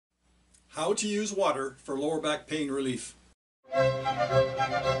How to use water for lower back pain relief.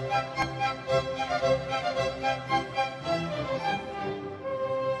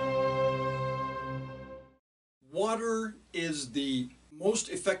 Water is the most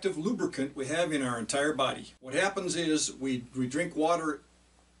effective lubricant we have in our entire body. What happens is we drink water,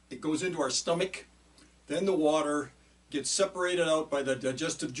 it goes into our stomach, then the water gets separated out by the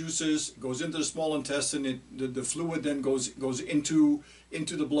digestive juices, goes into the small intestine, the fluid then goes into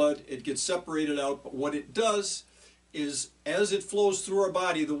the blood, it gets separated out, but what it does is as it flows through our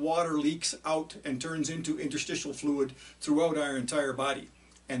body, the water leaks out and turns into interstitial fluid throughout our entire body.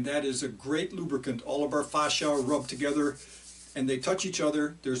 And that is a great lubricant. All of our fascia rub together and they touch each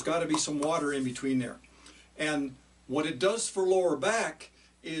other. There's got to be some water in between there. And what it does for lower back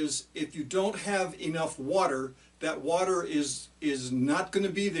is if you don't have enough water, that water is not going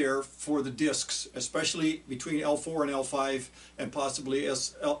to be there for the discs, especially between L4 and L5 and possibly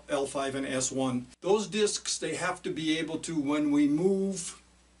L5 and S1. Those discs, they have to be able to, when we move,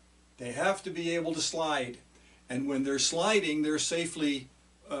 they have to be able to slide. And when they're sliding, they're safely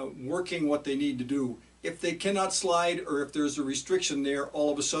working what they need to do. If they cannot slide or if there's a restriction there,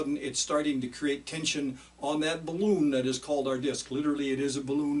 all of a sudden it's starting to create tension on that balloon that is called our disc. Literally it is a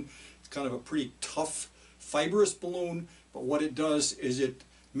balloon. It's kind of a pretty tough, fibrous balloon, but what it does is it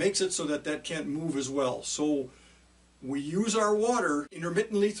makes it so that that can't move as well. So we use our water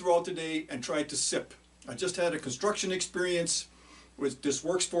intermittently throughout the day and try to sip. I just had a construction experience. This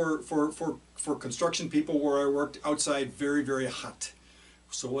works for construction people where I worked outside very, very hot.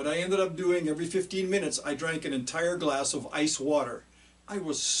 So what I ended up doing, every 15 minutes, I drank an entire glass of ice water. I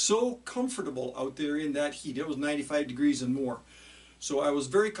was so comfortable out there in that heat. It was 95 degrees and more. So I was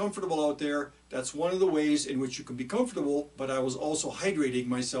very comfortable out there. That's one of the ways in which you can be comfortable, but I was also hydrating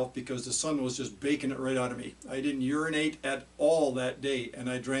myself because the sun was just baking it right out of me. I didn't urinate at all that day, and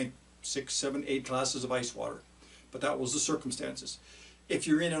I drank 6, 7, 8 glasses of ice water. But that was the circumstances. If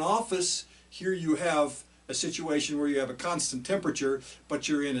you're in an office, here you have a situation where you have a constant temperature, but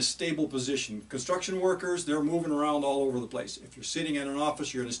you're in a stable position. Construction workers, they're moving around all over the place. If you're sitting in an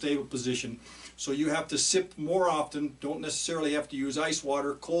office, you're in a stable position. So you have to sip more often. Don't necessarily have to use ice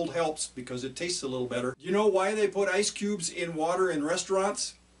water. Cold helps because it tastes a little better. You know why they put ice cubes in water in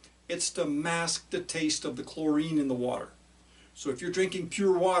restaurants? It's to mask the taste of the chlorine in the water. So if you're drinking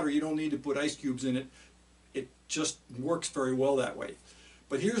pure water, you don't need to put ice cubes in it. It just works very well that way.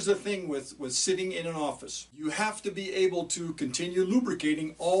 But here's the thing with sitting in an office. You have to be able to continue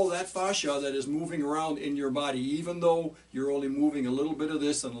lubricating all that fascia that is moving around in your body, even though you're only moving a little bit of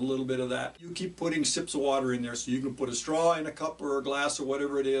this and a little bit of that. You keep putting sips of water in there, so you can put a straw in a cup or a glass or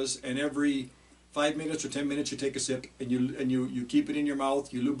whatever it is, and every 5 minutes or 10 minutes you take a sip and you keep it in your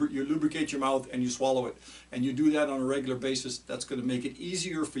mouth, you lubricate your mouth and you swallow it. And you do that on a regular basis. That's going to make it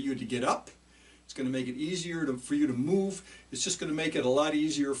easier for you to get up. It's going to make it easier for you to move. It's just going to make it a lot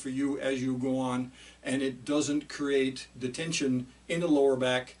easier for you as you go on, and it doesn't create the tension in the lower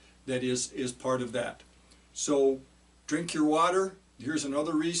back that is part of that. So drink your water. Here's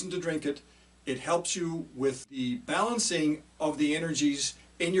another reason to drink it. It helps you with the balancing of the energies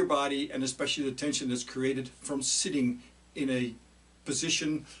in your body, and especially the tension that's created from sitting in a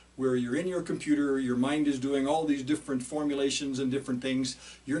position where you're in your computer, your mind is doing all these different formulations and different things.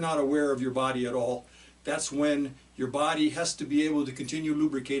 You're not aware of your body at all. That's when your body has to be able to continue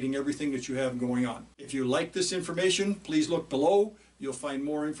lubricating everything that you have going on. If you like this information, please look below. You'll find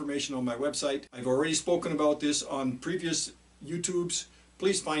more information on my website. I've already spoken about this on previous YouTubes.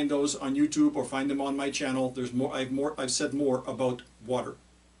 Please find those on YouTube or find them on my channel. There's more. I've said more about water.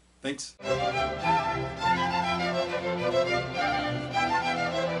 Thanks.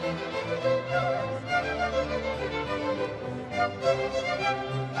 Thank you.